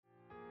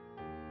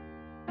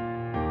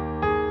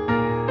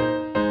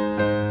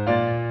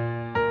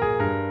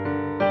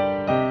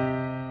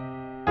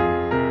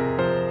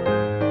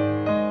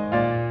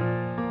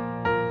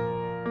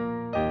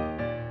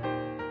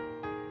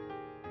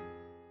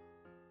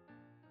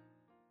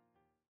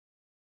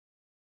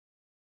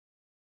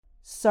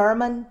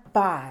Sermon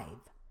 5.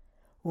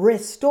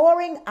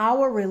 Restoring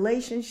our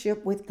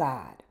relationship with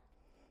God.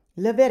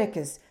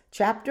 Leviticus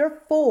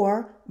chapter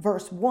 4,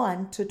 verse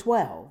 1 to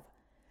 12.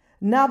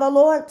 Now the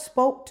Lord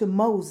spoke to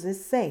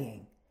Moses,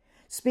 saying,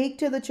 Speak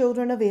to the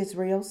children of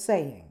Israel,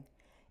 saying,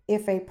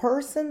 If a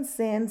person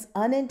sins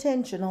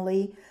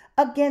unintentionally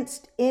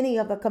against any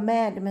of the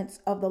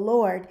commandments of the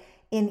Lord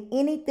in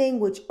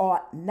anything which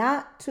ought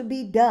not to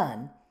be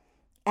done,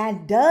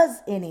 and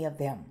does any of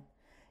them,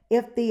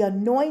 if the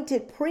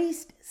anointed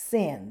priest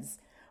sins,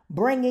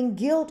 bringing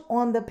guilt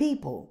on the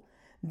people,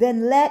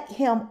 then let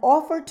him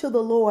offer to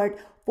the Lord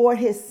for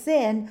his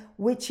sin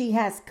which he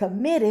has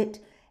committed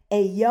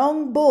a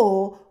young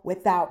bull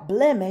without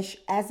blemish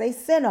as a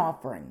sin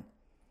offering.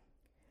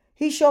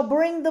 He shall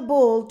bring the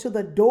bull to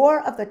the door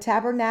of the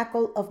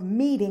tabernacle of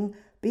meeting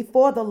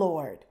before the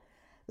Lord,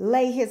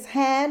 lay his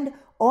hand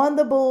on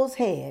the bull's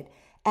head,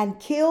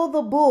 and kill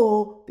the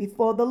bull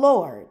before the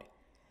Lord.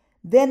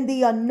 Then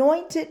the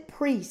anointed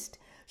priest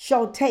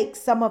shall take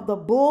some of the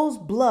bull's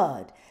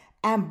blood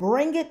and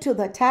bring it to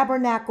the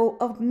tabernacle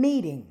of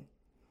meeting.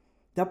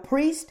 The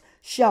priest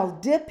shall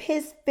dip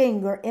his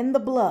finger in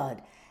the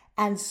blood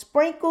and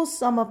sprinkle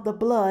some of the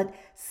blood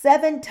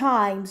 7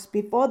 times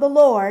before the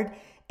Lord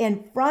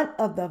in front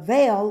of the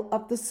veil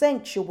of the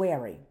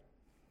sanctuary.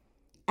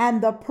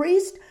 And the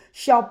priest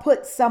shall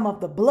put some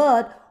of the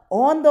blood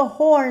on the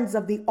horns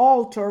of the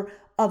altar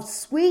of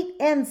sweet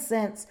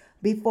incense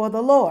before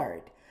the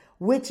Lord,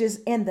 which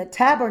is in the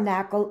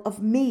tabernacle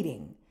of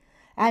meeting.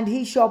 And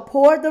he shall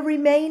pour the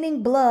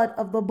remaining blood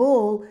of the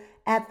bull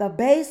at the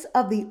base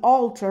of the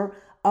altar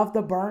of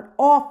the burnt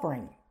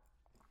offering,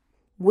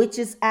 which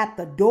is at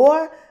the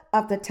door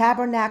of the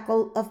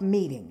tabernacle of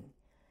meeting.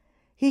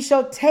 He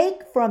shall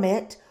take from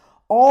it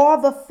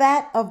all the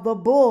fat of the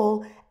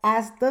bull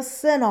as the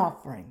sin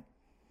offering,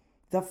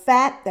 the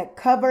fat that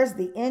covers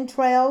the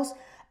entrails,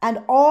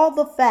 and all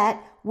the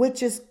fat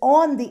which is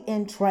on the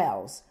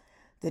entrails,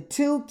 the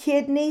 2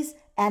 kidneys,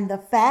 and the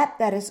fat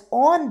that is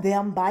on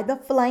them by the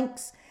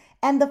flanks,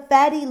 and the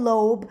fatty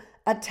lobe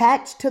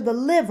attached to the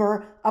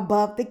liver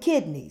above the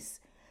kidneys,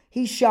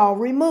 he shall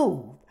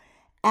remove,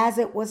 as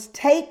it was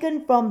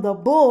taken from the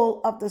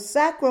bull of the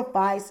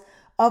sacrifice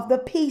of the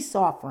peace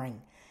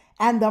offering,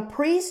 and the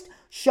priest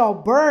shall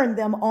burn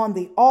them on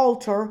the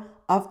altar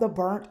of the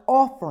burnt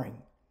offering.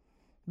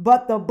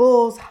 But the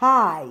bull's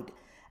hide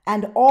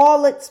and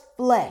all its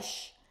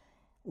flesh,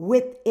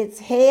 with its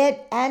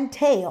head and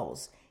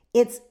tails,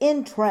 its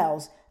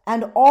entrails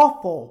and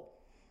offal,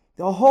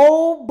 the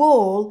whole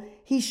bull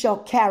he shall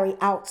carry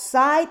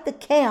outside the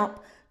camp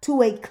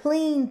to a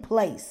clean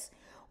place,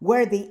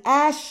 where the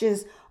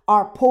ashes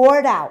are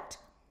poured out,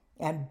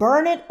 and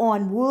burn it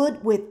on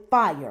wood with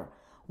fire.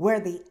 Where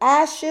the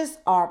ashes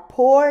are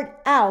poured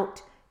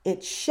out,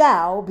 it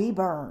shall be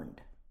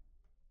burned.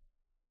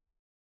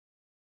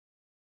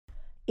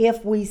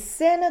 If we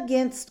sin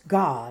against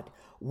God,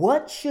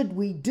 what should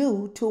we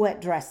do to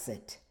address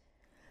it?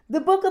 The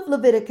book of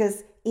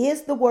Leviticus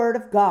is the word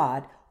of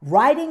God,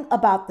 writing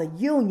about the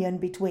union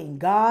between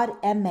God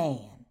and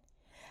man.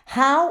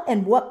 How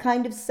and what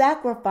kind of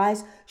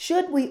sacrifice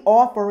should we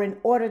offer in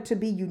order to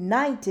be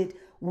united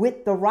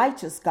with the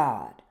righteous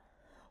God?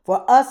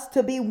 For us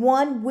to be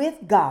one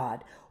with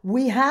God,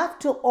 we have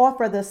to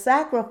offer the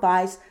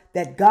sacrifice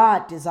that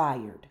God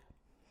desired.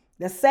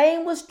 The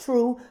same was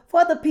true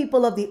for the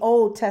people of the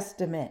Old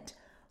Testament,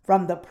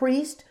 from the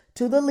priest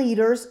to the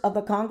leaders of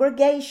the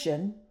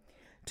congregation,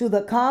 to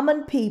the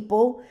common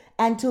people,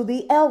 and to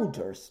the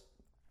elders.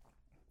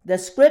 The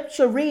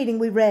scripture reading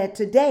we read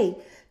today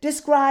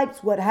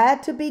describes what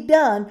had to be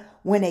done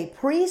when a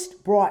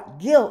priest brought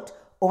guilt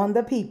on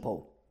the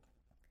people.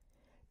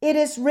 It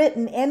is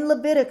written in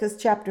Leviticus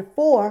chapter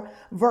 4,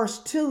 verse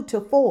 2 to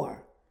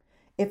 4.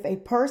 If a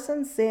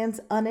person sins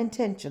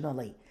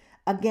unintentionally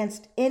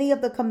against any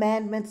of the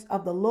commandments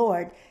of the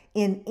Lord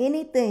in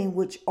anything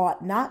which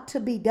ought not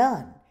to be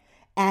done,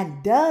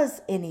 and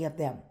does any of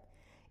them,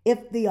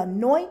 if the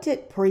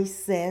anointed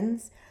priest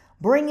sins,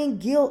 bringing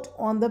guilt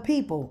on the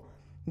people,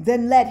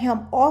 then let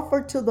him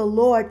offer to the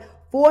Lord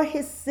for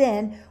his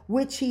sin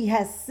which he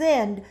has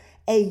sinned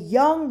a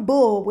young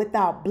bull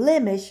without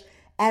blemish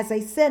as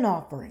a sin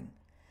offering.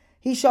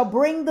 He shall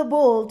bring the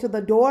bull to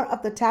the door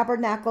of the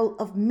tabernacle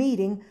of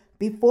meeting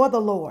before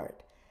the Lord,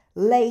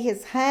 lay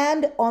his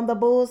hand on the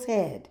bull's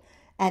head,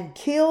 and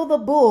kill the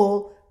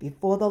bull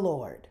before the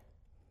Lord.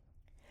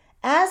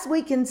 As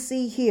we can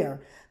see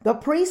here, the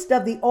priest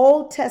of the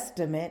Old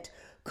Testament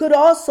could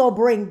also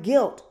bring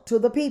guilt to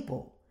the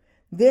people.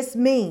 This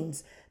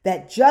means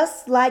that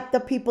just like the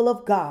people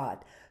of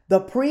God, the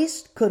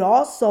priest could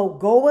also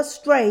go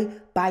astray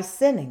by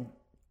sinning.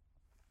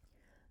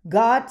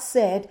 God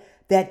said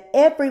that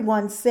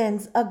everyone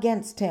sins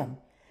against him,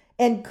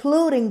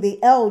 including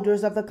the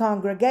elders of the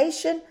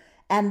congregation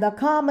and the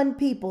common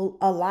people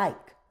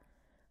alike.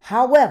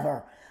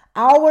 However,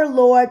 our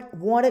Lord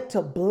wanted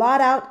to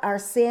blot out our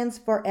sins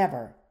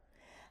forever.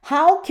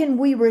 How can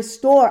we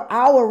restore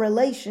our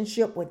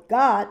relationship with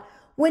God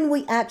when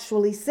we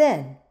actually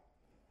sin?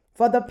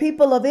 For the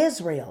people of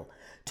Israel,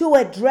 To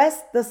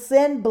address the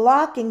sin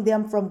blocking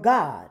them from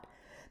God,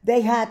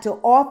 they had to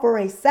offer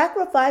a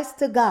sacrifice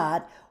to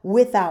God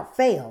without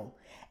fail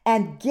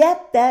and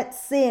get that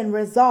sin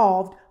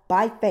resolved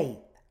by faith.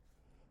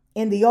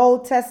 In the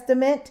Old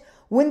Testament,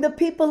 when the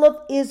people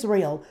of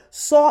Israel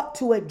sought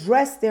to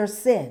address their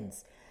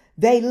sins,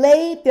 they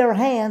laid their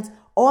hands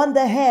on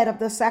the head of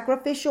the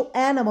sacrificial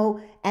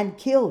animal and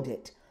killed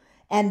it.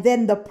 And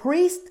then the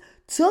priest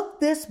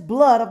took this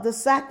blood of the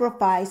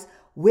sacrifice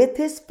with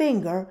his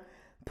finger,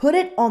 put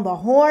it on the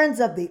horns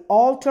of the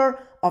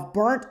altar of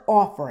burnt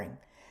offering,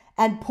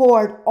 and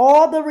poured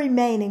all the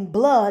remaining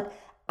blood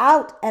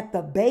out at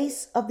the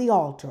base of the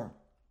altar.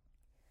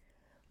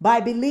 By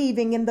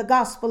believing in the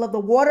gospel of the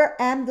water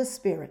and the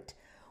Spirit,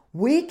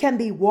 we can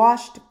be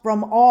washed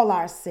from all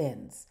our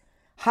sins.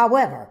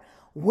 However,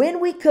 when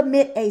we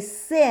commit a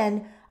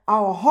sin,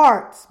 our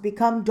hearts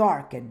become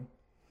darkened.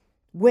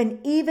 When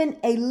even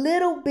a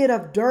little bit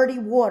of dirty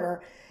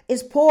water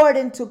is poured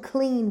into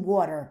clean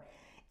water,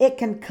 it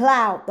can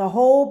cloud the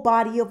whole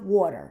body of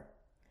water.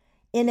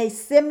 In a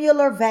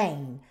similar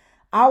vein,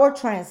 our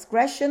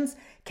transgressions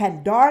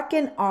can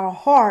darken our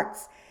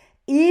hearts,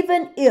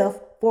 even if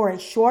for a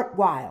short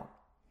while.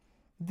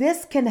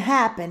 This can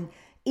happen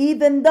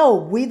even though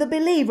we, the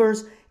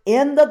believers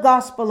in the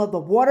gospel of the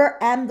water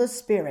and the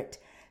Spirit,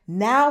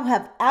 now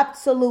have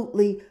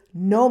absolutely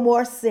no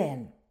more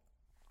sin.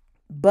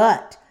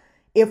 But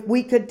if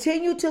we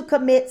continue to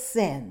commit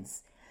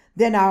sins,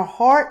 then our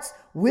hearts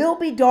will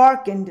be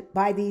darkened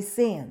by these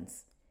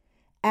sins.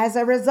 As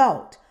a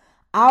result,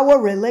 our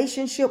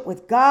relationship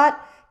with God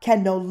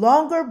can no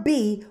longer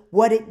be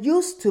what it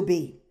used to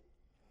be.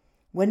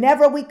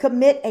 Whenever we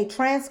commit a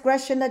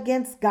transgression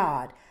against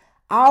God,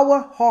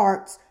 our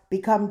hearts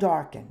become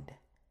darkened.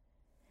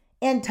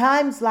 In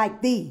times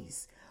like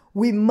these,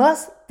 we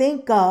must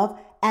think of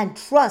and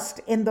trust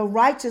in the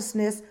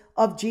righteousness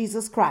of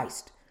Jesus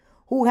Christ,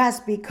 who has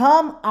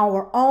become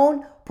our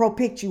own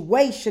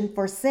propitiation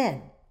for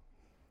sin.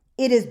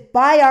 It is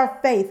by our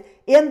faith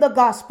in the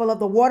gospel of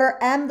the water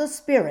and the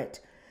Spirit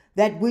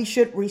that we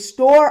should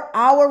restore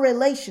our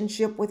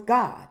relationship with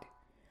God.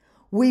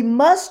 We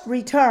must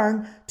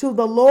return to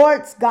the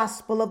Lord's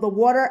gospel of the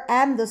water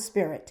and the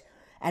Spirit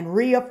and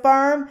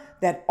reaffirm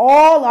that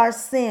all our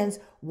sins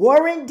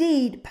were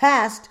indeed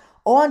passed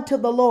on to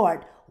the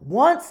Lord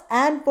once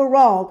and for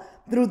all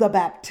through the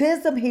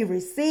baptism he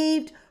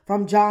received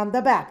from John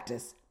the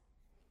Baptist.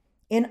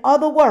 In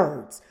other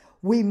words,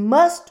 we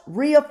must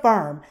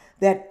reaffirm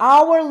that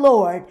our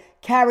Lord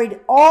carried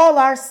all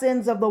our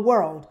sins of the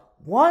world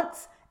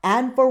once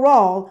and for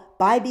all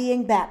by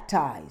being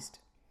baptized.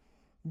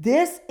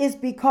 This is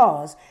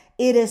because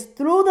it is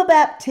through the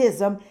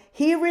baptism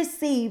he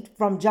received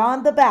from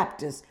John the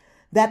Baptist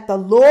that the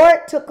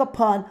Lord took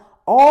upon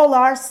all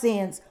our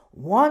sins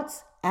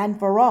once and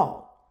for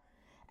all.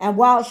 And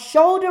while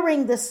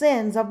shouldering the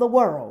sins of the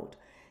world,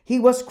 he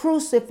was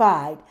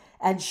crucified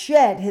and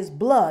shed his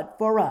blood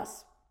for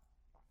us.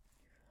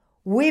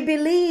 We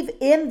believe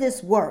in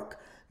this work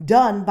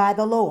done by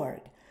the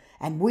Lord,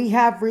 and we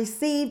have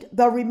received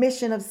the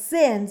remission of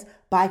sins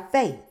by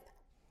faith.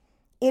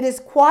 It is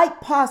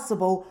quite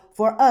possible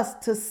for us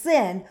to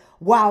sin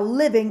while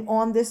living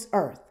on this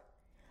earth.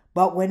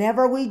 But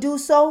whenever we do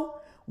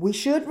so, we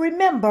should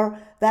remember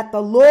that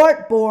the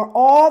Lord bore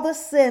all the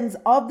sins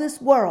of this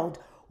world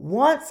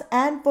once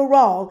and for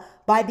all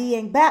by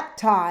being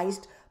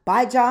baptized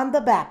by John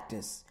the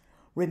Baptist.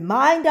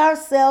 Remind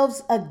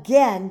ourselves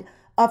again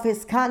of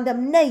his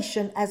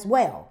condemnation as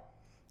well,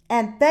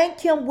 and thank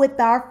him with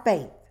our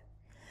faith.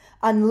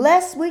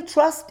 Unless we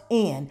trust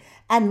in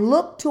and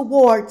look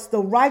towards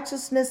the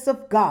righteousness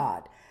of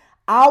God,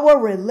 our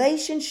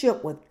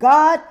relationship with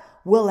God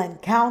will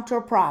encounter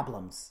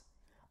problems.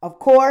 Of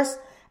course,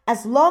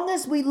 as long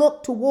as we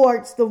look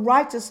towards the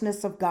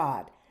righteousness of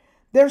God,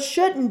 there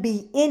shouldn't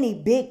be any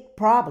big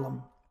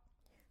problem.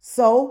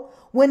 So,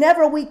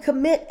 whenever we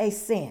commit a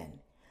sin,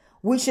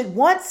 we should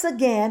once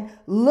again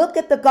look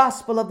at the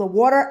gospel of the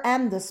water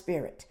and the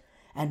Spirit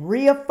and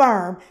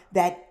reaffirm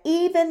that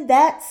even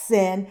that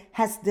sin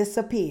has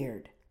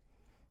disappeared.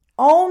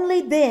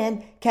 Only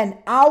then can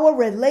our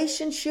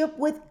relationship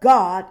with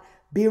God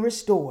be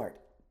restored.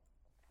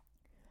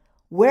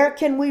 Where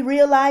can we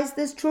realize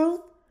this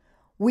truth?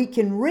 We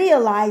can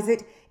realize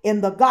it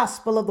in the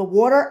gospel of the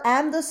water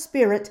and the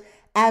Spirit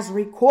as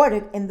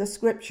recorded in the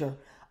scripture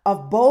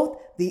of both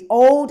the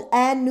Old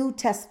and New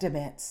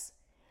Testaments.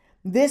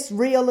 This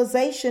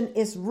realization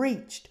is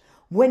reached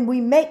when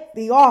we make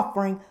the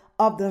offering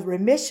of the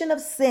remission of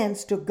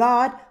sins to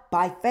God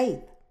by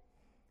faith.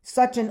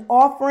 Such an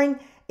offering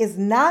is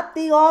not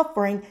the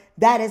offering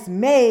that is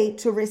made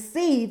to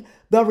receive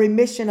the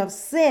remission of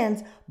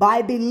sins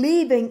by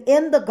believing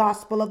in the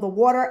gospel of the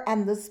water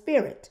and the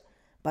Spirit,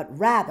 but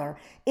rather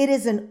it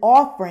is an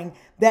offering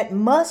that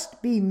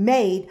must be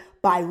made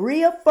by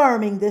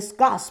reaffirming this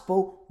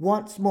gospel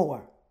once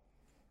more.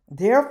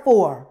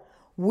 Therefore,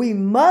 we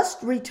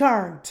must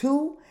return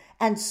to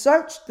and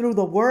search through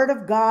the Word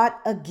of God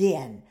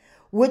again,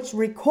 which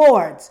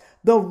records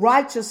the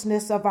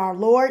righteousness of our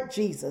Lord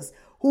Jesus,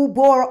 who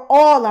bore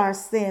all our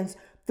sins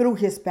through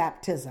his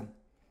baptism.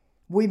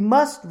 We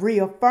must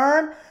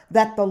reaffirm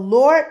that the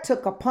Lord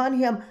took upon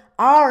him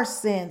our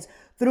sins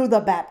through the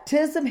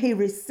baptism he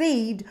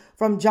received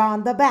from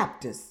John the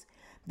Baptist,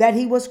 that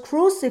he was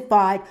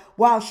crucified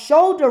while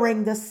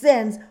shouldering the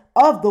sins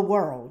of the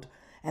world,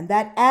 and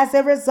that as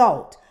a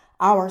result,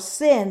 our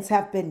sins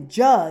have been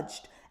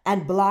judged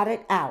and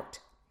blotted out.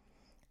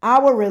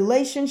 Our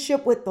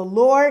relationship with the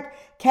Lord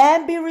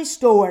can be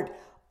restored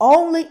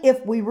only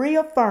if we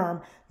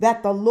reaffirm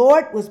that the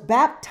Lord was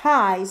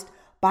baptized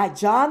by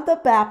John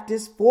the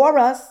Baptist for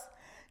us,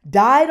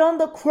 died on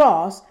the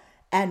cross,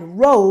 and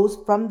rose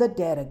from the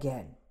dead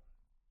again.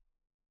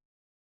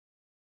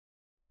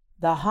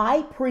 The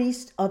high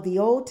priest of the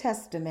Old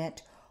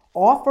Testament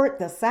offered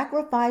the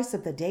sacrifice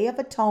of the Day of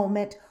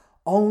Atonement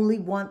only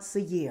once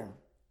a year.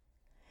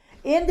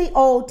 In the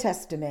Old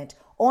Testament,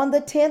 on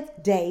the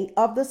 10th day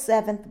of the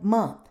 7th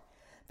month,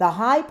 the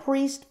high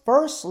priest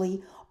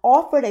firstly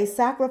offered a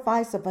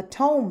sacrifice of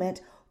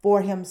atonement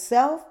for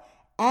himself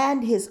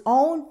and his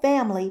own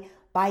family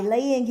by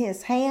laying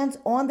his hands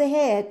on the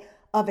head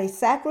of a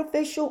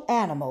sacrificial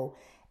animal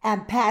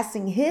and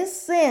passing his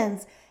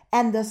sins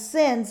and the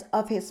sins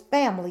of his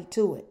family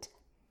to it.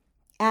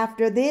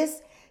 After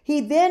this,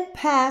 he then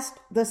passed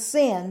the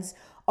sins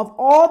of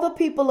all the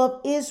people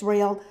of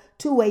Israel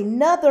to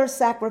another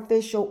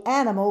sacrificial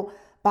animal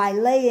by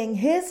laying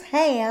his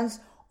hands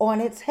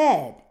on its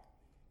head.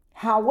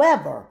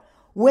 However,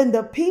 when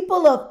the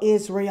people of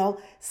Israel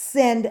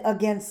sinned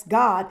against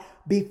God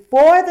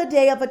before the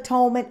Day of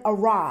Atonement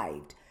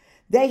arrived,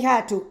 they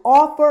had to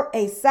offer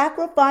a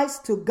sacrifice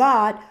to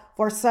God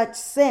for such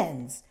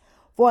sins,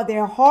 for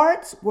their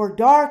hearts were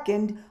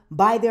darkened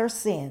by their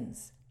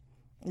sins.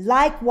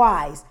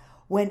 Likewise,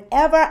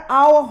 whenever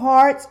our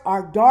hearts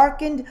are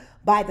darkened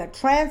by the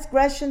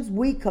transgressions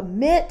we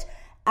commit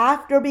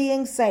after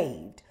being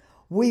saved,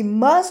 we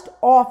must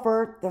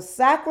offer the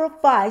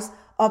sacrifice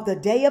of the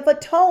Day of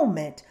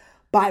Atonement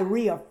by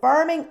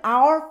reaffirming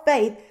our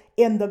faith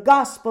in the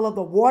gospel of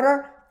the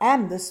water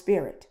and the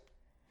Spirit.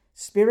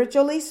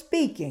 Spiritually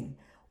speaking,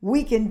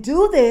 we can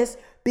do this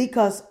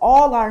because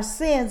all our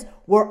sins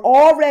were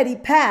already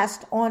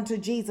passed on to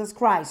Jesus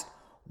Christ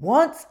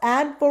once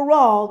and for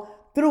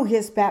all through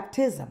his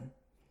baptism.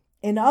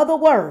 In other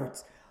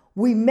words,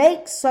 we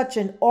make such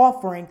an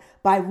offering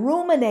by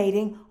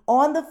ruminating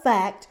on the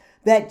fact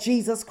that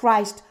Jesus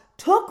Christ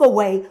took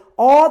away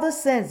all the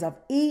sins of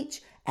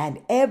each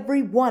and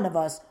every one of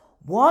us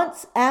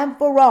once and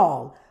for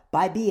all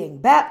by being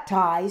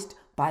baptized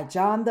by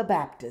John the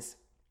Baptist.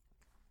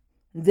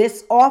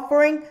 This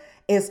offering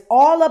is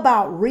all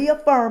about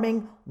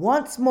reaffirming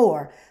once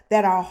more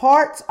that our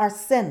hearts are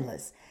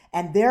sinless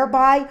and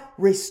thereby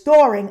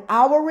restoring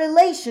our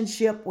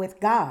relationship with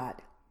God.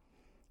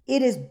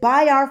 It is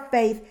by our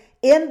faith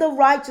in the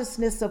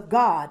righteousness of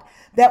God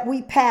that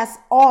we pass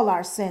all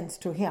our sins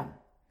to him.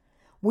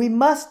 We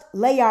must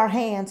lay our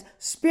hands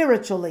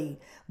spiritually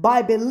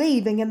by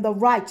believing in the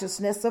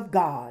righteousness of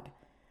God.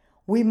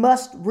 We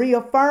must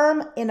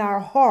reaffirm in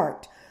our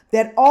heart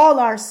that all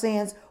our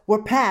sins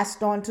were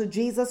passed on to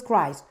Jesus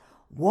Christ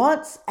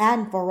once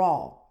and for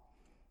all.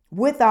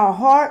 With our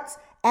hearts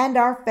and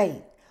our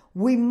faith,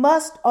 we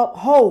must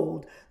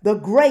uphold the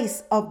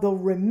grace of the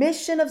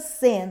remission of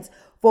sins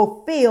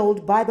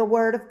fulfilled by the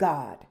word of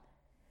God.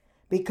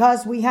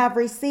 Because we have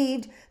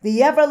received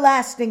the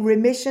everlasting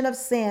remission of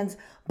sins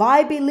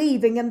by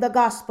believing in the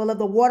gospel of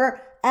the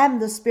water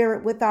and the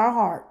Spirit with our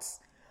hearts,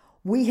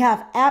 we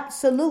have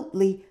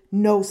absolutely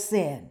no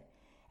sin,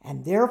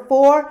 and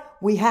therefore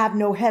we have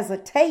no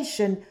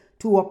hesitation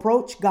to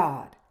approach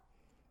God.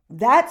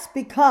 That's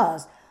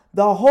because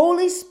the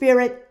Holy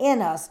Spirit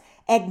in us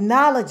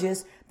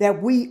acknowledges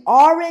that we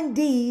are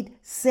indeed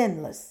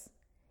sinless.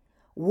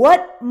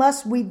 What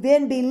must we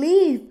then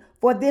believe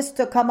for this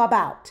to come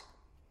about?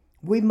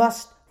 We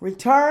must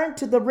return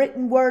to the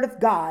written word of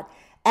God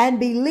and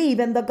believe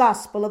in the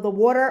gospel of the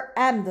water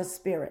and the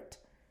Spirit.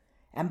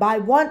 And by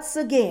once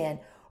again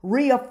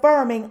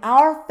reaffirming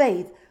our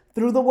faith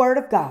through the word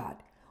of God,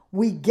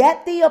 we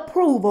get the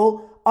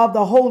approval of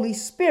the Holy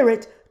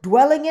Spirit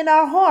dwelling in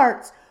our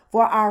hearts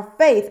for our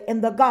faith in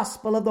the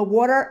gospel of the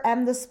water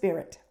and the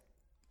Spirit.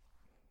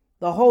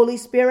 The Holy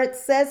Spirit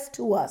says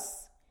to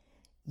us,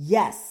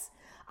 "Yes,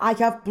 I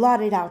have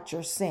blotted out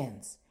your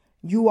sins.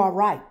 You are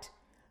right.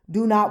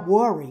 Do not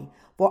worry,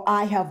 for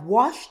I have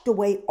washed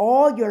away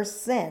all your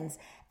sins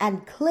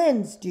and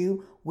cleansed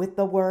you with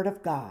the word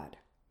of God."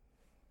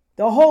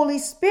 The Holy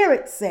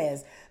Spirit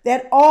says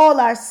that all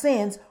our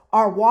sins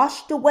are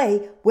washed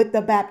away with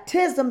the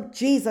baptism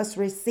Jesus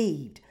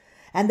received,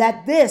 and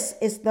that this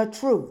is the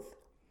truth.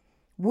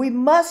 We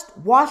must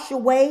wash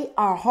away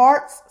our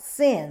heart's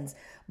sins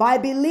by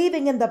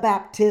believing in the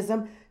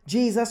baptism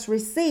Jesus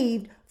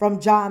received from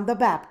John the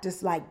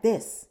Baptist like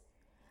this.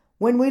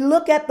 When we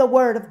look at the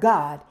word of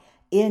God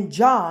in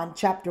John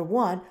chapter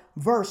 1,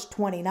 verse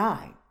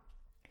 29,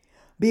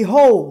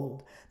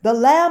 "Behold, the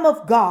Lamb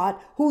of God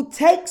who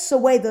takes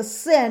away the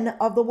sin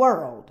of the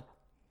world."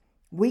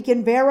 We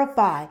can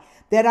verify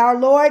that our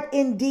Lord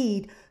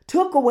indeed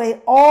took away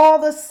all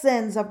the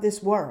sins of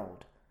this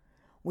world.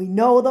 We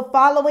know the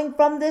following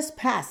from this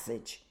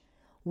passage.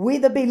 We,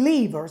 the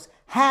believers,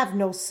 have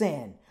no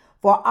sin,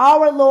 for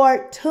our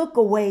Lord took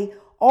away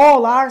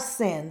all our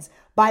sins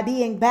by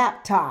being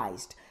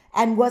baptized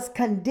and was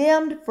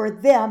condemned for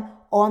them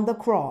on the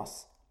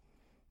cross.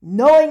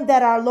 Knowing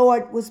that our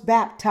Lord was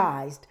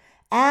baptized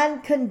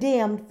and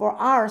condemned for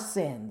our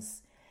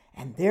sins,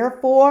 and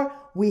therefore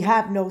we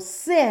have no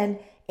sin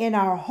in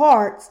our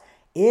hearts,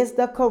 is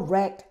the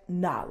correct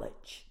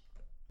knowledge.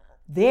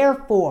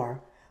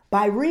 Therefore,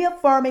 by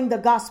reaffirming the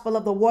gospel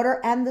of the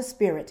water and the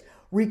Spirit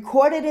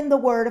recorded in the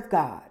Word of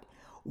God,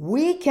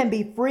 we can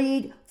be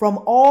freed from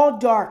all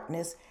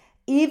darkness,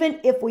 even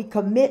if we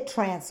commit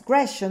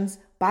transgressions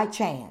by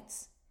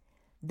chance.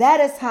 That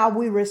is how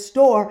we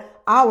restore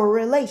our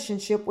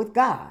relationship with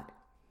God.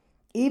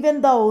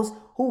 Even those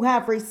who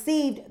have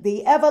received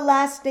the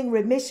everlasting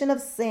remission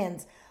of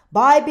sins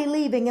by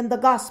believing in the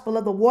gospel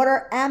of the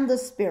water and the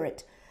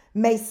Spirit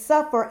may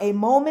suffer a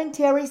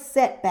momentary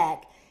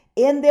setback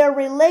in their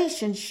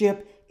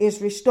relationship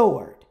is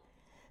restored.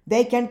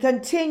 They can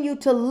continue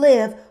to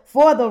live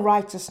for the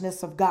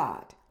righteousness of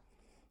God.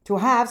 To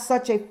have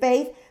such a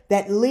faith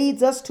that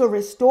leads us to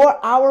restore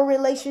our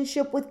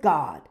relationship with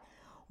God,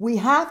 we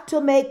have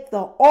to make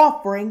the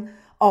offering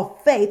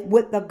of faith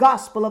with the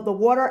gospel of the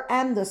water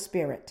and the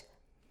Spirit.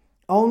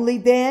 Only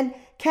then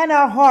can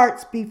our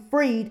hearts be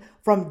freed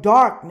from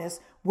darkness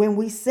when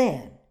we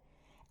sin.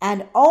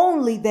 And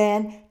only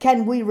then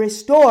can we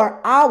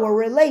restore our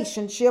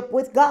relationship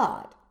with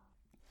God.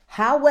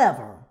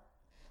 However,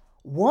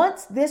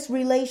 once this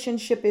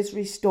relationship is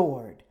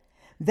restored,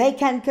 they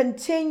can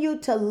continue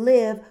to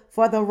live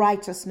for the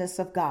righteousness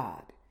of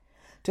God.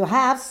 To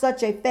have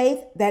such a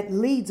faith that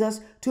leads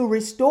us to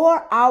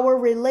restore our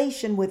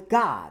relation with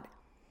God,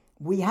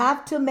 we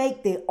have to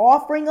make the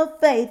offering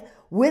of faith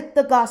with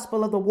the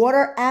gospel of the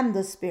water and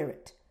the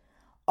Spirit.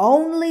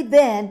 Only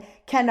then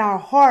can our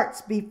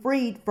hearts be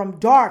freed from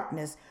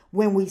darkness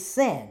when we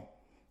sin.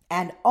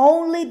 And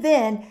only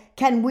then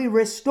can we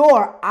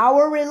restore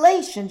our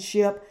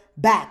relationship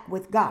back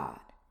with God.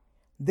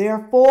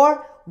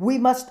 Therefore, we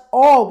must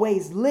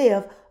always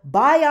live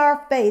by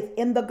our faith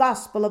in the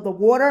gospel of the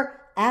water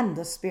and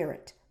the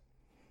Spirit.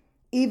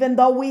 Even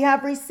though we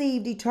have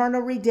received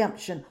eternal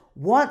redemption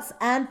once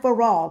and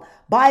for all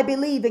by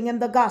believing in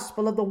the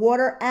gospel of the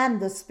water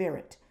and the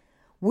Spirit,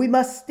 we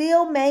must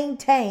still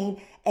maintain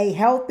a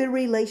healthy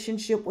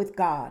relationship with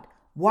God.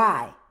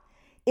 Why?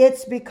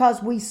 It's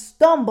because we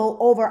stumble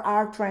over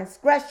our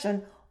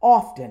transgression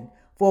often,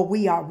 for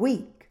we are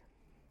weak.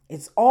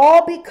 It's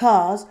all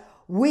because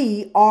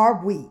we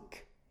are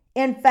weak.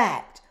 In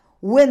fact,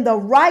 when the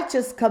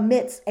righteous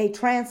commits a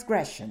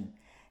transgression,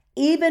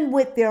 even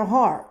with their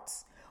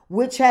hearts,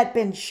 which had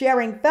been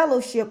sharing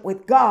fellowship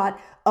with God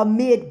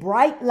amid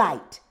bright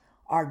light,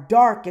 are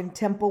darkened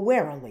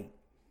temporarily.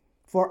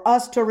 For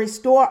us to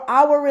restore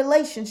our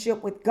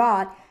relationship with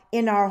God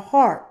in our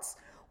hearts,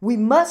 we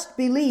must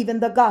believe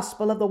in the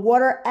gospel of the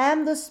water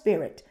and the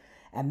Spirit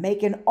and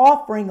make an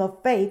offering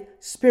of faith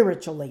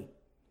spiritually.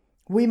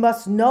 We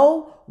must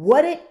know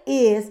what it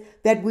is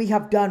that we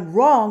have done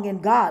wrong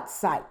in God's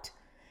sight.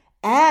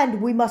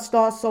 And we must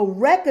also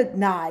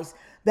recognize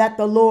that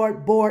the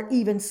Lord bore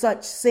even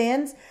such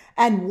sins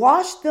and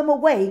washed them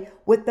away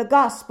with the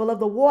gospel of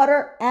the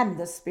water and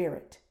the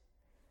Spirit.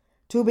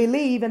 To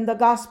believe in the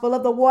gospel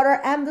of the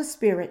water and the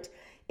Spirit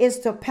is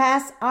to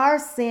pass our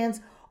sins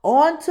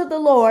on to the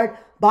Lord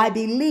by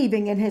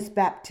believing in his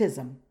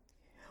baptism.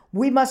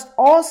 We must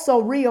also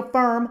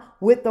reaffirm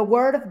with the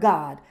word of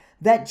God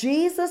that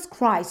Jesus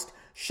Christ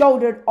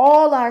shouldered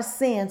all our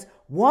sins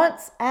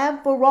once and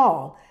for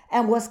all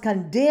and was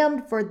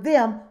condemned for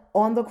them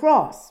on the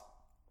cross.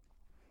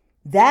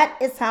 That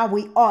is how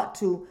we ought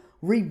to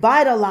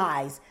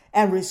revitalize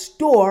and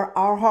restore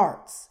our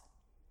hearts.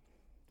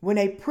 When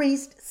a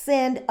priest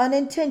sinned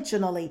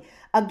unintentionally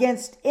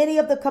against any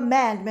of the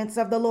commandments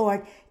of the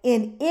Lord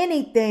in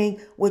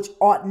anything which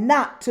ought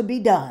not to be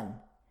done,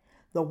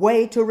 the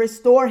way to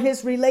restore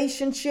his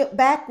relationship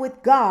back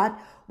with God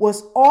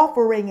was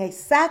offering a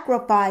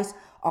sacrifice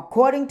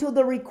according to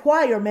the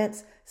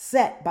requirements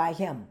set by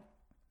him.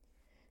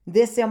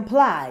 This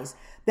implies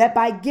that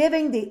by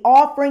giving the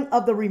offering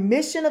of the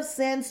remission of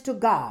sins to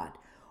God,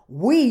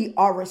 we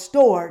are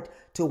restored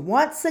to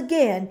once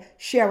again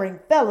sharing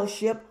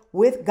fellowship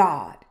with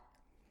God.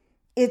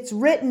 It's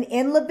written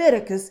in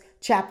Leviticus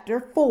chapter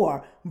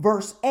 4,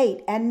 verse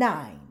 8 and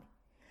 9.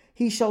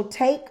 He shall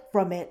take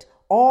from it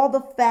all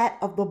the fat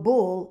of the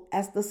bull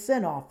as the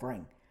sin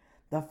offering,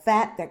 the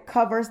fat that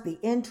covers the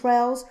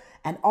entrails,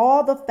 and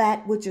all the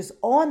fat which is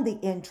on the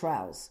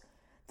entrails,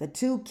 the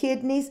 2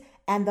 kidneys,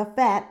 and the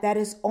fat that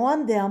is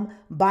on them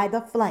by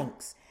the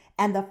flanks,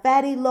 and the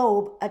fatty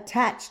lobe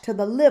attached to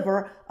the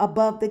liver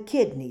above the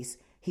kidneys,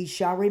 he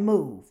shall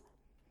remove.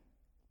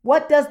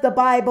 What does the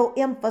Bible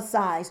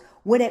emphasize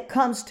when it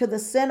comes to the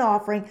sin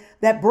offering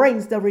that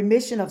brings the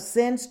remission of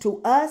sins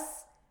to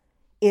us?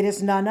 It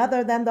is none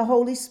other than the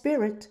Holy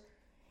Spirit.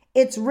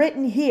 It's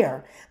written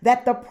here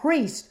that the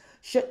priest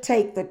should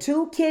take the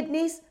 2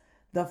 kidneys,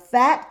 the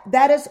fat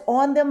that is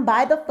on them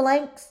by the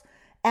flanks,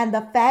 and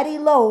the fatty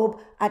lobe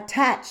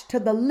attached to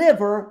the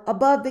liver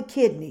above the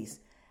kidneys,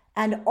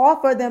 and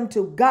offer them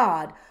to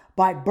God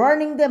by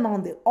burning them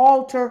on the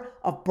altar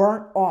of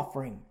burnt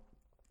offering.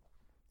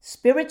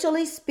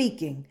 Spiritually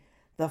speaking,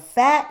 the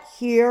fat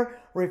here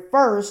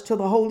refers to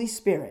the Holy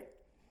Spirit.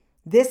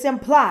 This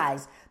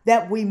implies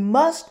that we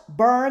must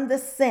burn the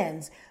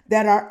sins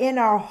that are in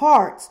our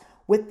hearts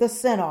with the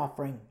sin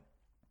offering.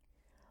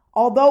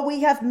 Although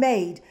we have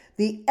made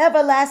the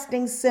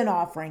everlasting sin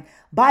offering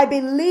by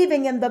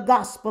believing in the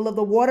gospel of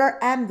the water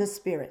and the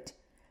Spirit,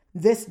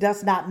 this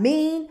does not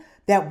mean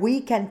that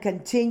we can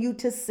continue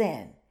to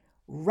sin.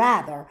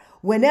 Rather,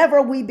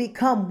 whenever we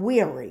become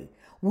weary,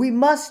 we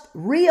must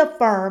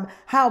reaffirm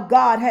how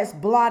God has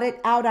blotted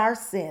out our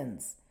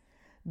sins.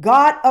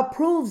 God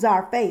approves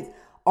our faith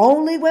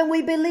only when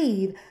we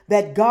believe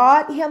that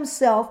God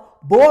Himself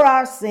bore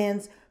our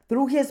sins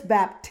through His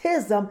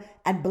baptism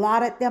and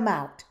blotted them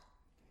out.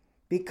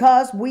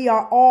 Because we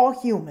are all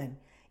human,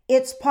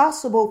 it's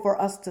possible for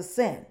us to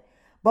sin,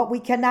 but we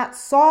cannot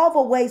solve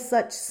away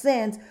such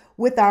sins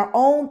with our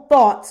own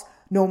thoughts,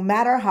 no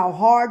matter how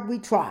hard we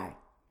try.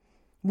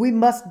 We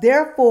must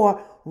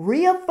therefore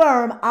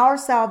reaffirm our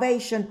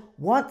salvation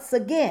once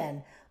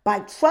again by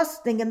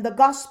trusting in the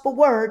gospel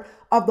word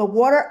of the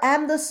water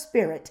and the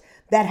Spirit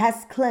that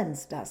has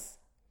cleansed us.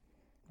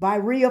 By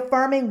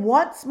reaffirming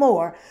once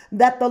more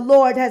that the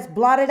Lord has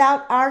blotted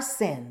out our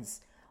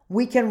sins,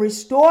 we can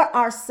restore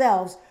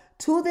ourselves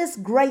to this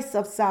grace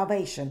of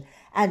salvation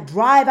and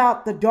drive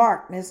out the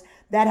darkness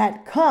that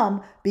had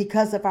come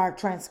because of our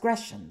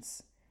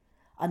transgressions.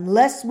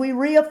 Unless we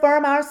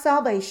reaffirm our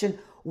salvation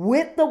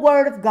with the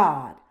word of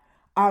God,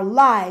 our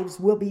lives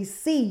will be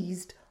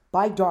seized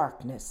by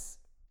darkness.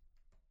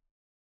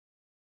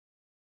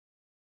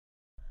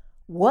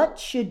 What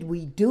should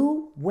we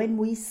do when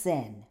we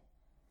sin?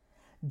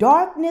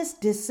 Darkness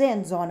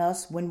descends on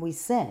us when we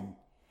sin.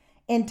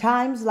 In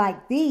times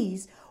like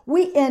these,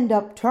 we end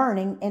up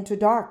turning into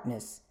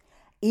darkness,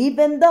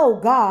 even though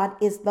God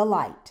is the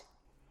light.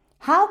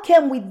 How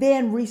can we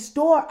then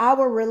restore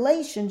our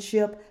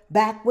relationship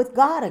back with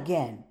God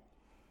again?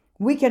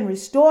 We can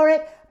restore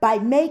it by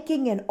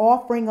making an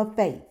offering of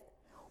faith.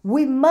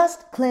 We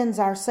must cleanse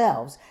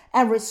ourselves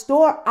and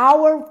restore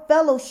our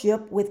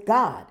fellowship with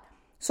God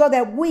so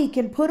that we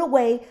can put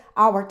away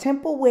our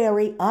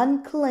temporary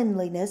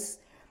uncleanliness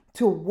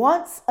to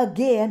once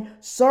again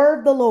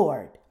serve the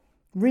Lord,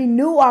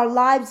 renew our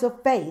lives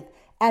of faith,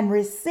 and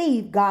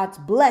receive God's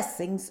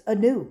blessings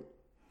anew.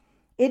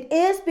 It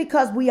is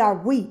because we are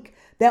weak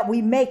that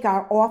we make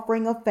our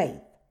offering of faith.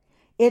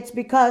 It's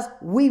because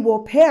we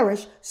will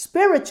perish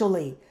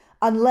spiritually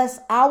unless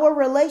our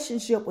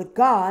relationship with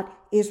God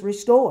is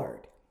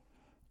restored.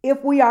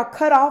 If we are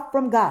cut off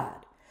from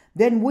God,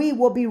 then we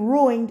will be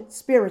ruined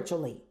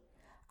spiritually.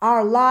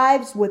 Our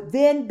lives would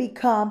then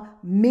become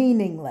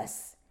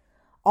meaningless.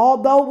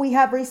 Although we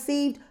have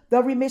received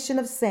the remission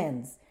of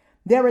sins,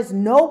 there is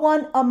no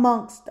one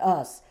amongst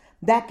us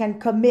that can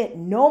commit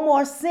no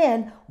more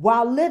sin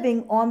while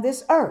living on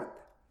this earth.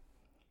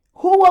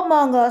 Who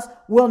among us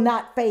will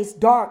not face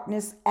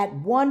darkness at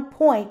one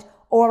point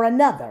or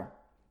another?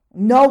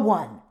 No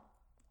one.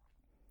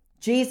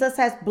 Jesus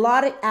has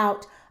blotted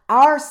out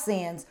our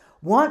sins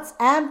once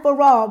and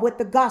for all with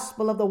the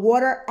gospel of the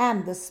water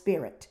and the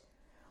Spirit.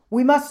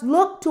 We must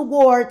look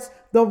towards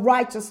the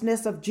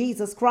righteousness of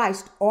Jesus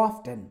Christ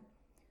often.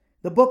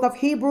 The book of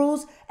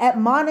Hebrews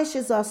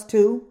admonishes us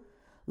to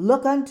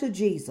look unto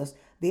Jesus,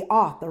 the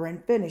author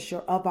and finisher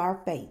of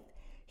our faith.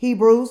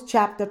 Hebrews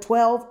chapter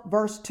 12,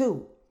 verse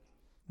 2.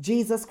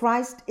 Jesus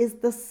Christ is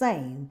the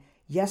same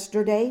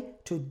yesterday,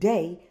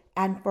 today,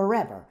 and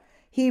forever.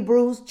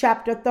 Hebrews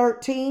chapter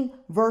 13,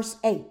 verse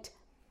 8.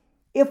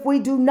 If we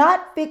do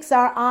not fix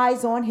our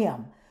eyes on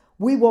Him,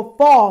 we will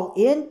fall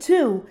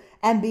into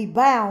and be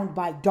bound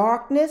by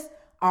darkness,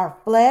 our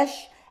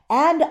flesh,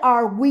 and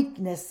our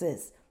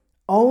weaknesses,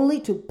 only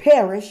to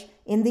perish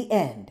in the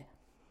end.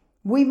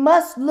 We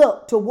must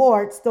look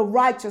towards the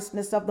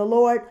righteousness of the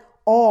Lord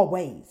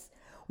always.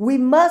 We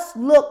must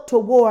look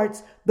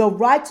towards the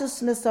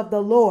righteousness of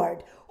the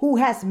Lord who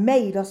has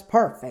made us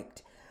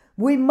perfect.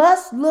 We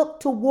must look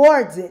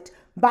towards it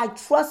by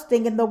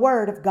trusting in the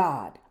word of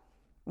God.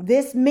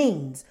 This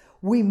means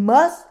we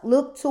must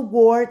look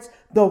towards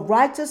the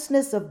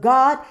righteousness of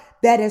God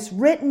that is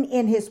written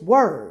in His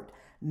word,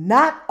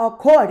 not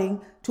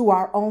according to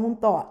our own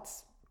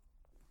thoughts.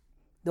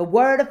 The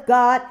word of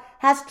God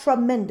has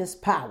tremendous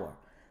power.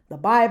 The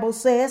Bible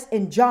says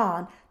in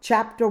John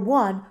chapter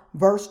 1,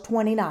 verse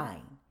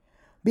 29,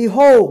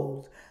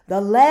 "Behold,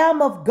 the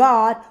Lamb of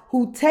God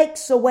who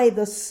takes away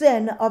the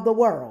sin of the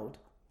world."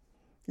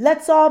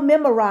 Let's all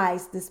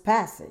memorize this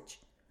passage.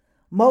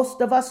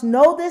 Most of us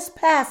know this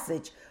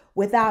passage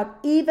without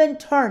even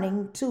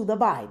turning to the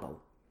Bible.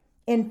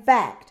 In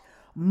fact,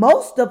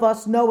 most of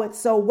us know it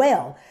so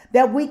well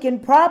that we can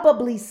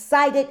probably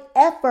cite it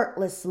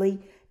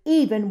effortlessly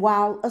even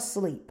while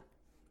asleep.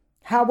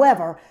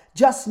 However,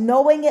 just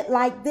knowing it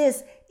like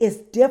this is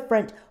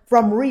different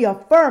from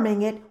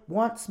reaffirming it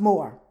once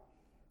more.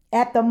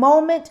 At the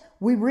moment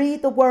we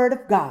read the Word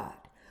of God,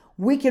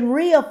 we can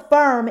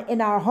reaffirm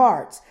in our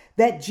hearts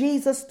that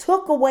Jesus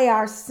took away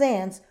our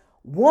sins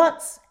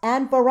once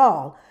and for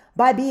all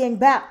by being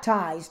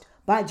baptized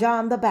by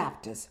John the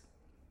Baptist.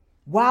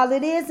 While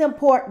it is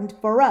important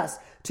for us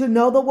to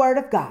know the Word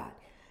of God,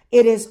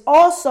 it is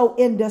also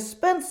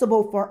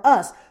indispensable for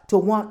us to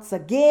once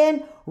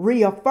again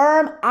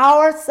reaffirm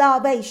our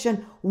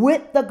salvation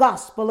with the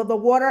gospel of the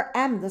water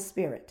and the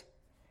Spirit.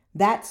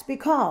 That's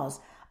because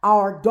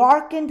our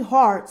darkened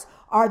hearts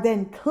are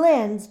then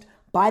cleansed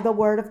by the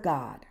Word of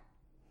God.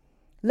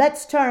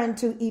 Let's turn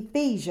to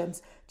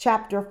Ephesians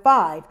chapter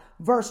 5,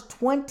 verse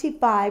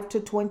 25 to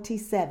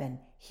 27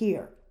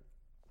 here.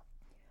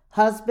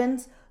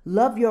 Husbands,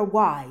 love your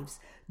wives,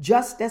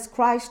 just as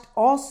Christ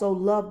also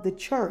loved the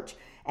church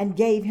and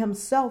gave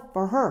himself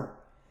for her,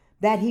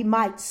 that he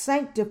might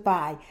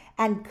sanctify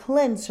and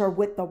cleanse her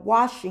with the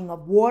washing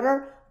of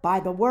water by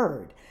the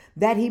word,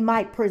 that he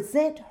might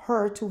present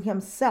her to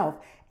himself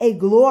a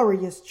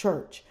glorious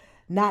church,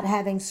 not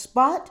having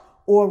spot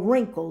or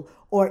wrinkle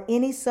or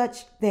any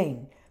such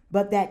thing,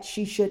 but that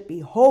she should be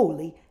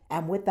holy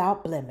and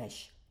without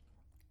blemish.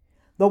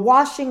 The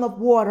washing of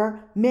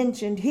water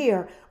mentioned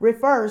here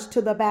refers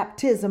to the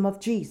baptism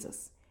of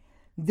Jesus.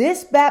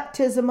 This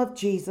baptism of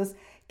Jesus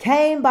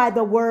came by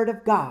the word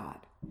of God.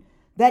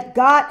 That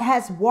God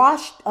has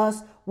washed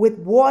us with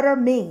water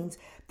means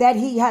that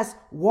he has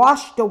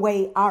washed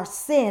away our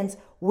sins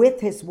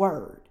with his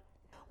word.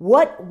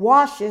 What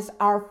washes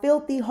our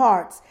filthy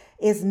hearts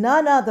is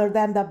none other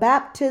than the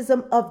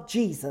baptism of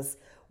Jesus,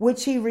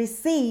 which he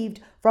received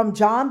from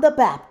John the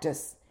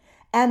Baptist,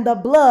 and the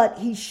blood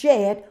he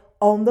shed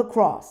on the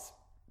cross.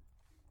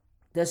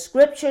 The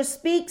scripture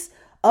speaks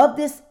of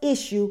this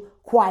issue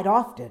quite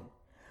often.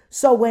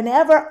 So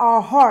whenever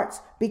our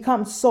hearts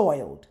become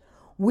soiled,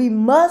 we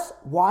must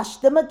wash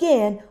them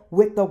again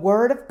with the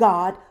word of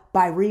God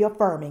by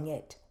reaffirming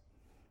it.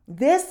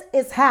 This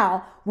is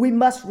how we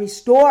must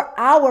restore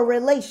our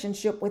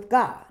relationship with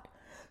God,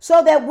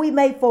 so that we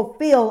may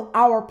fulfill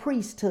our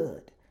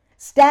priesthood,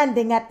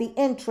 standing at the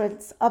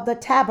entrance of the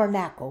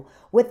tabernacle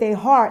with a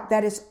heart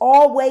that is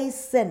always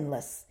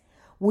sinless.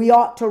 We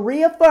ought to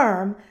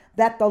reaffirm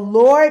that the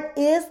Lord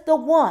is the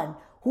one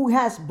who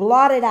has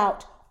blotted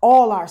out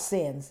all our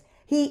sins.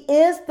 He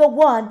is the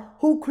one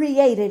who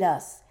created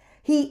us.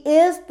 He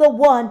is the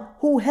one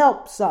who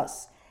helps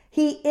us.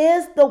 He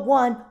is the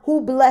one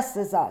who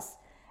blesses us.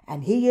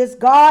 And he is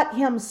God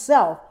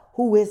himself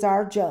who is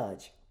our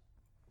judge.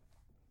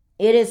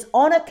 It is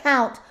on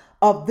account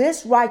of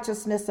this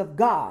righteousness of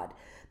God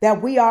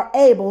that we are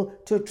able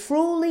to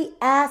truly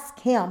ask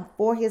him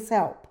for his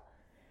help.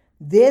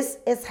 This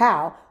is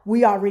how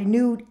we are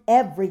renewed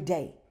every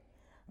day,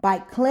 by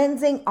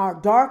cleansing our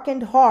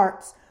darkened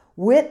hearts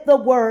with the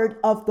word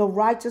of the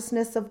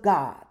righteousness of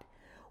God.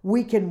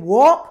 We can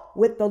walk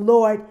with the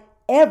Lord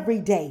every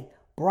day,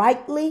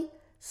 brightly,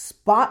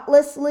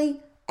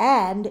 spotlessly,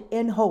 and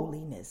in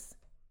holiness.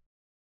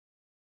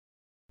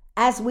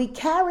 As we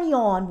carry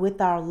on with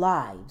our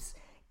lives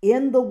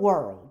in the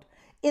world,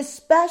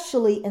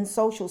 especially in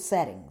social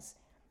settings,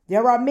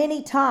 there are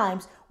many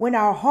times when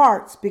our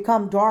hearts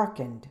become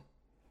darkened.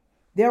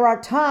 There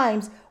are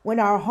times when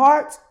our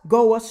hearts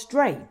go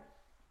astray.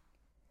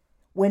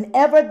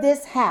 Whenever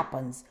this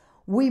happens,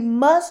 we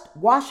must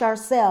wash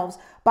ourselves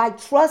by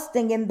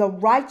trusting in the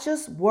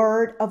righteous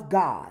word of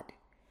God.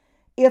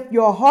 If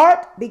your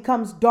heart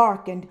becomes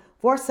darkened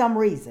for some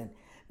reason,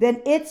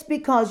 then it's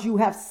because you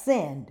have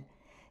sinned,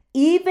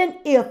 even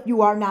if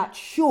you are not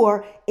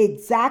sure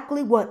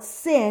exactly what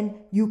sin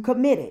you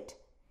committed.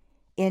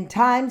 In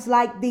times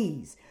like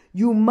these,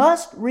 you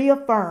must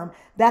reaffirm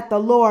that the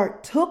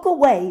Lord took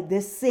away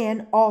this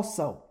sin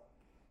also.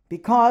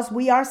 Because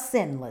we are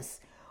sinless,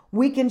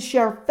 we can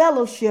share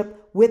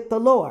fellowship with the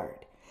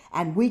Lord,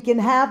 and we can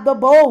have the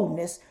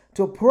boldness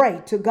to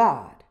pray to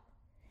God.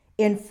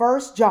 In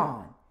 1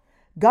 John,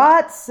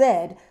 God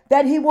said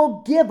that he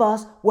will give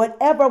us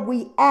whatever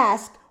we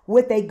ask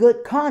with a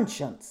good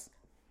conscience.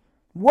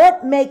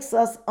 What makes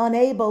us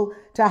unable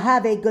to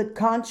have a good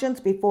conscience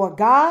before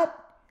God?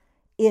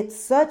 It's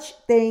such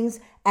things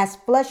as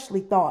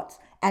fleshly thoughts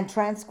and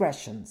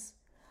transgressions.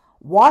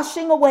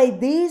 Washing away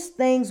these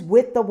things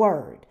with the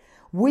word,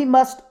 we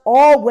must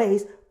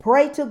always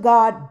pray to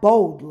God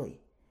boldly.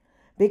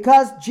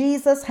 Because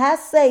Jesus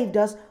has saved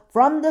us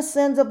from the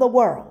sins of the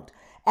world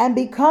and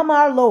become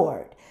our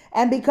Lord,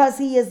 and because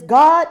he is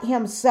God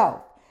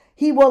himself,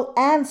 he will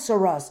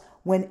answer us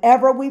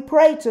whenever we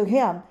pray to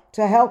him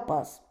to help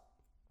us.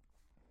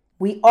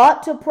 We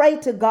ought to pray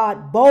to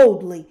God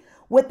boldly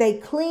with a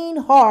clean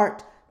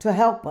heart to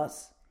help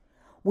us.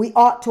 We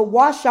ought to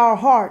wash our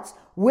hearts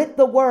with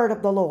the word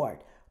of the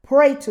Lord,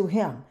 pray to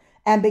him,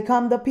 and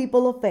become the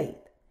people of faith.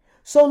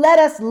 So let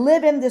us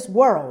live in this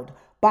world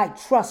by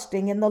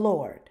trusting in the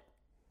Lord.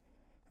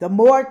 The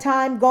more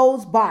time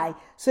goes by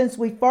since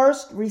we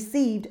first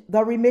received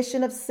the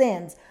remission of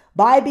sins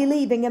by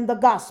believing in the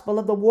gospel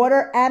of the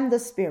water and the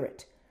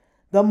Spirit,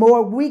 the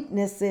more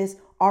weaknesses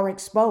are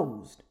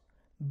exposed.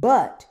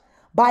 But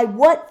by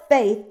what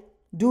faith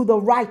do the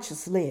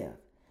righteous live.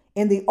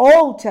 In the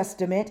Old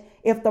Testament,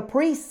 if the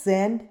priest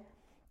sinned,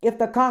 if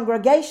the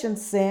congregation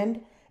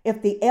sinned,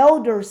 if the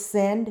elders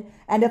sinned,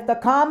 and if the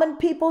common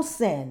people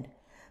sinned,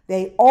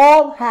 they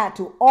all had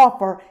to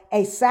offer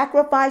a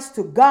sacrifice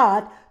to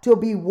God to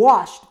be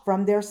washed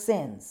from their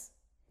sins.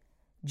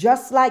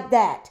 Just like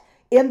that,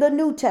 in the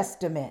New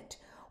Testament,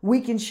 we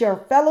can share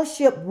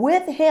fellowship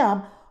with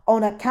Him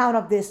on account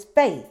of this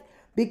faith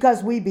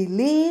because we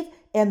believe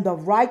in the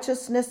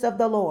righteousness of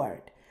the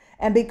Lord.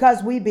 And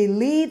because we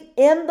believe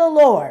in the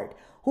Lord,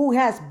 who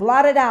has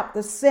blotted out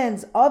the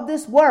sins of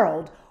this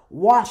world,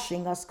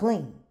 washing us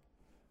clean.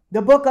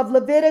 The book of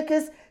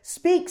Leviticus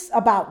speaks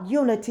about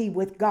unity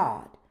with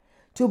God.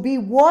 To be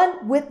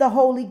one with the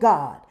holy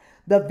God,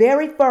 the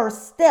very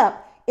first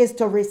step is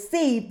to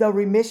receive the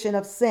remission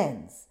of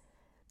sins.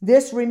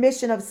 This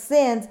remission of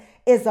sins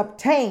is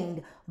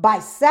obtained by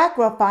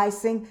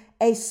sacrificing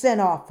a sin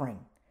offering.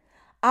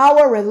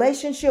 Our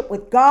relationship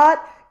with God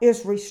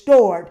is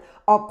restored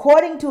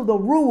according to the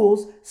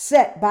rules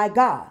set by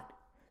God.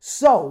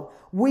 So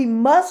we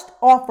must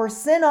offer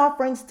sin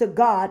offerings to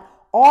God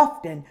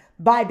often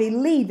by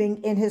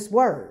believing in His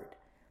word.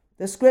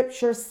 The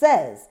scripture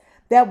says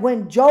that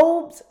when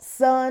Job's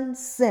son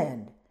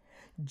sinned,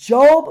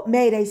 Job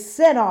made a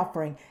sin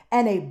offering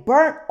and a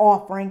burnt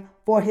offering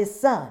for his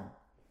son.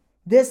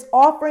 This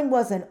offering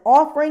was an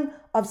offering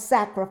of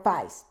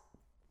sacrifice.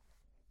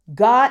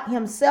 God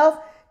Himself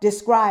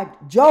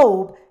described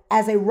Job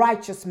as a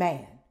righteous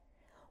man.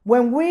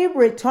 When we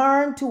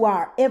return to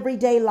our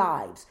everyday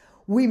lives,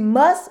 we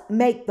must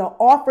make the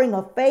offering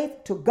of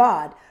faith to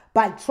God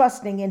by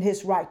trusting in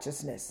His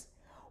righteousness.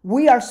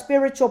 We are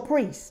spiritual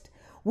priests.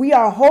 We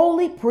are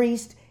holy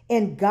priests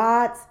in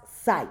God's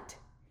sight.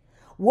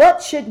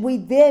 What should we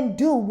then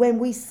do when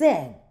we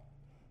sin?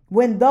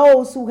 When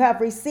those who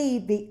have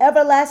received the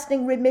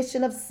everlasting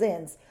remission of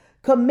sins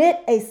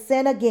commit a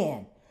sin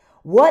again,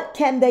 what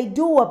can they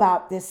do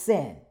about this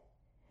sin?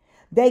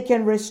 They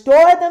can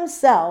restore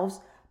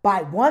themselves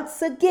by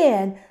once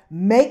again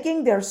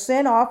making their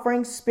sin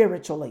offerings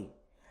spiritually.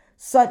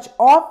 Such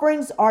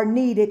offerings are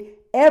needed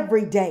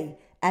every day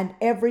and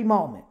every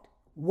moment.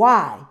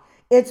 Why?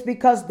 It's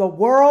because the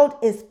world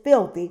is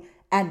filthy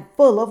and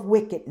full of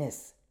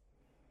wickedness.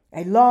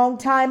 A long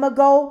time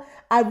ago,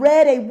 I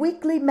read a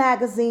weekly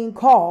magazine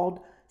called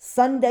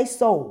Sunday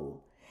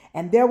Soul,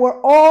 and there were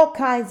all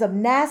kinds of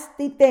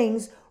nasty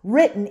things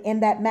written in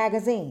that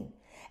magazine.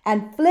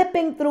 And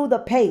flipping through the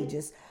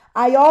pages,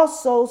 I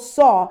also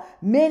saw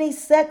many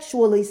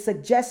sexually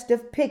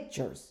suggestive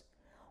pictures.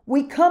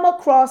 We come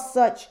across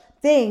such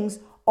things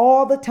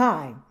all the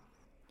time.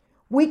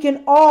 We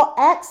can all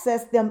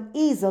access them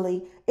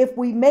easily if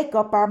we make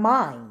up our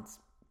minds.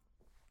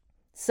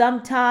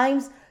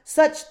 Sometimes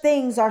such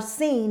things are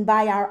seen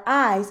by our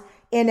eyes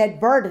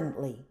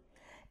inadvertently,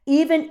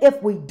 even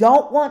if we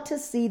don't want to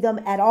see them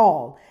at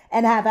all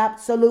and have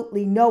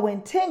absolutely no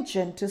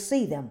intention to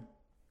see them.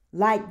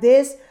 Like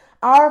this,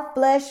 our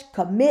flesh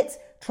commits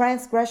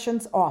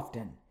transgressions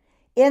often.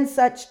 In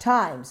such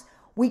times,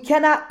 we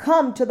cannot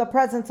come to the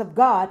presence of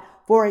God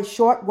for a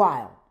short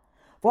while.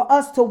 For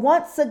us to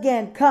once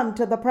again come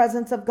to the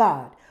presence of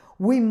God,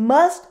 we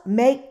must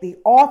make the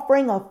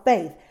offering of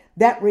faith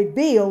that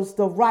reveals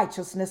the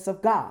righteousness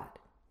of God.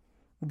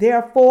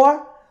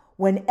 Therefore,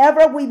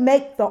 whenever we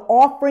make the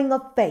offering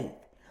of faith,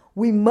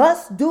 we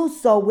must do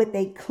so with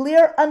a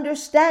clear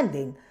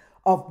understanding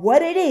of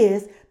what it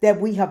is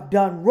that we have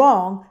done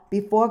wrong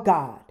before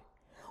God.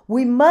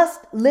 We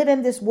must live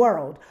in this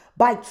world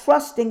by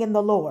trusting in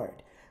the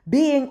Lord,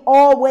 being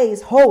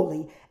always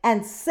holy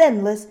and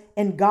sinless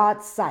in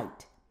God's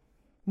sight.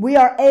 We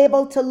are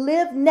able to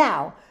live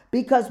now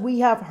because we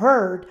have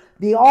heard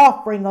the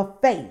offering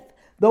of faith,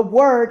 the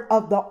word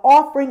of the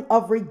offering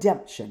of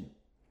redemption.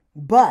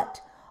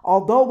 But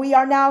although we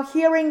are now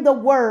hearing the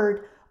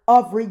word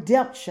of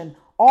redemption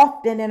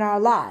often in our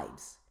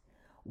lives,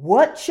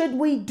 what should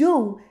we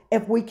do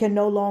if we can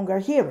no longer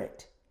hear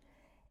it?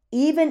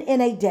 Even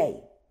in a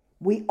day,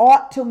 we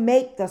ought to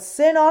make the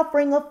sin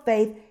offering of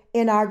faith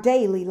in our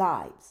daily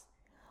lives.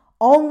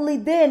 Only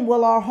then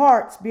will our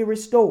hearts be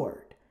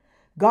restored.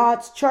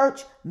 God's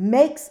church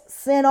makes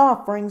sin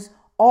offerings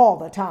all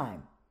the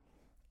time.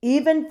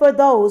 Even for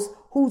those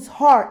whose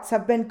hearts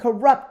have been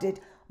corrupted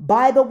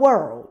by the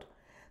world,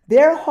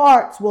 their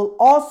hearts will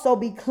also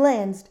be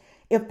cleansed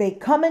if they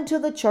come into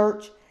the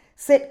church,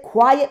 sit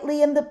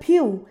quietly in the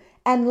pew,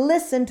 and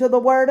listen to the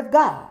word of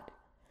God.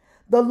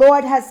 The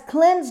Lord has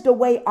cleansed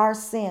away our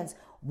sins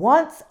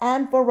once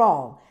and for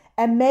all,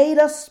 and made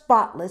us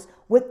spotless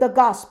with the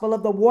gospel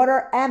of the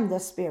water and the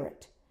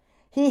Spirit.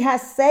 He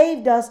has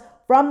saved us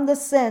from the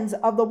sins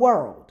of the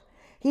world.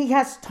 He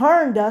has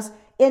turned us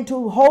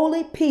into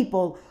holy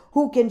people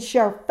who can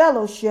share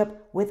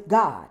fellowship with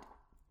God.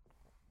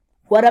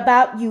 What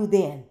about you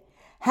then?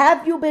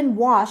 Have you been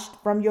washed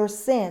from your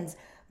sins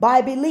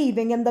by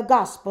believing in the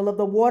gospel of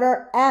the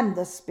water and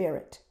the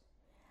Spirit?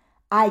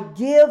 I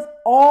give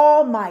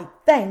all my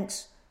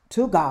thanks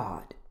to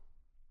God.